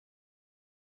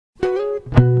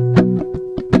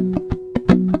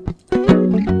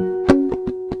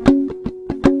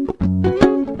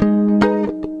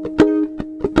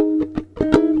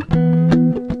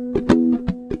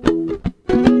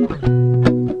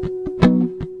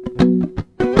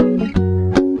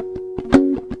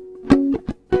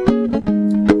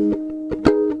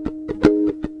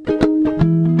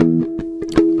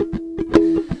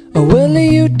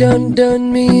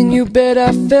undone me and you bet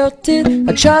I felt it.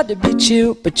 I tried to be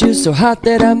chill, but you're so hot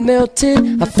that I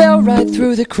melted. I fell right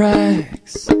through the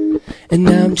cracks, and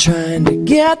now I'm trying to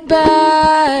get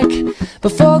back.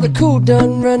 Before the cool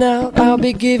done run out, I'll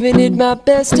be giving it my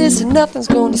bestest, and nothing's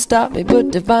gonna stop me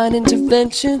but divine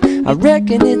intervention. I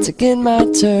reckon it's again my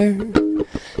turn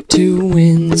to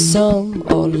win some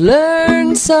or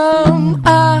learn some.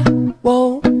 I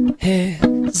won't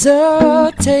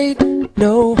hesitate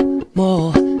no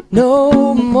more,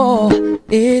 no more.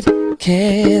 It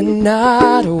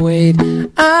cannot wait.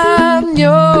 I'm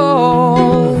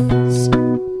yours.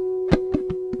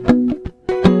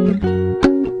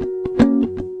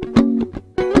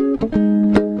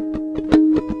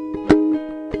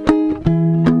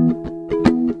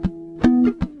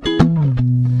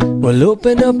 Well,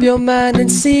 open up your mind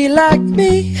and see like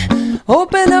me.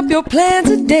 Open up your plans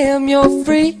and damn, you're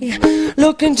free.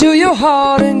 Look into your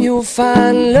heart and you'll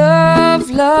find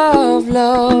love, love,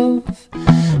 love.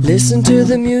 Listen to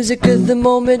the music of the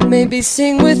moment, maybe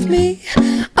sing with me.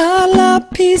 A la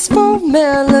peaceful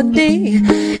melody.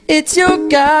 It's your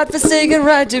God-forsaken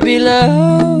right to be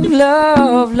loved,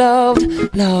 loved,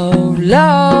 loved, loved,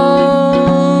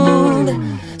 loved.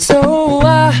 So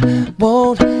I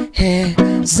won't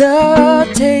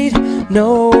hesitate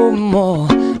no more,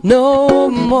 no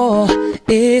more.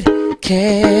 It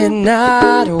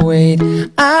cannot wait.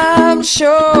 I'm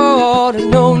sure there's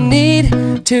no need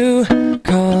to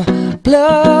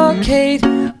complicate.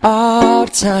 Our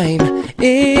time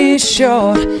is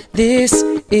short. This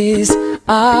is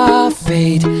our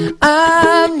fate.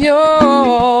 I'm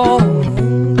yours.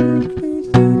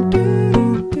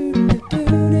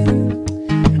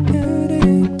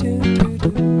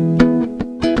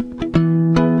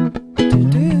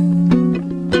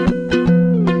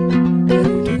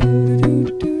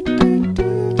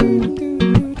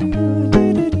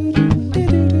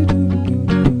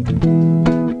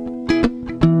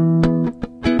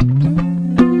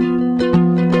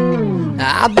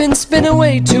 I've been spinning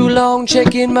way too long,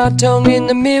 checking my tongue in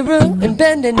the mirror and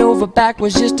bending over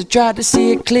backwards just to try to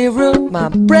see it clearer. My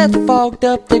breath fogged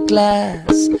up the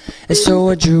glass, and so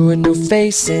I drew a new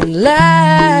face and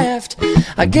laughed.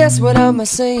 I guess what I'm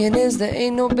saying is there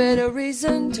ain't no better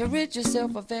reason to rid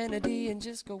yourself of vanity and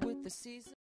just go with the season.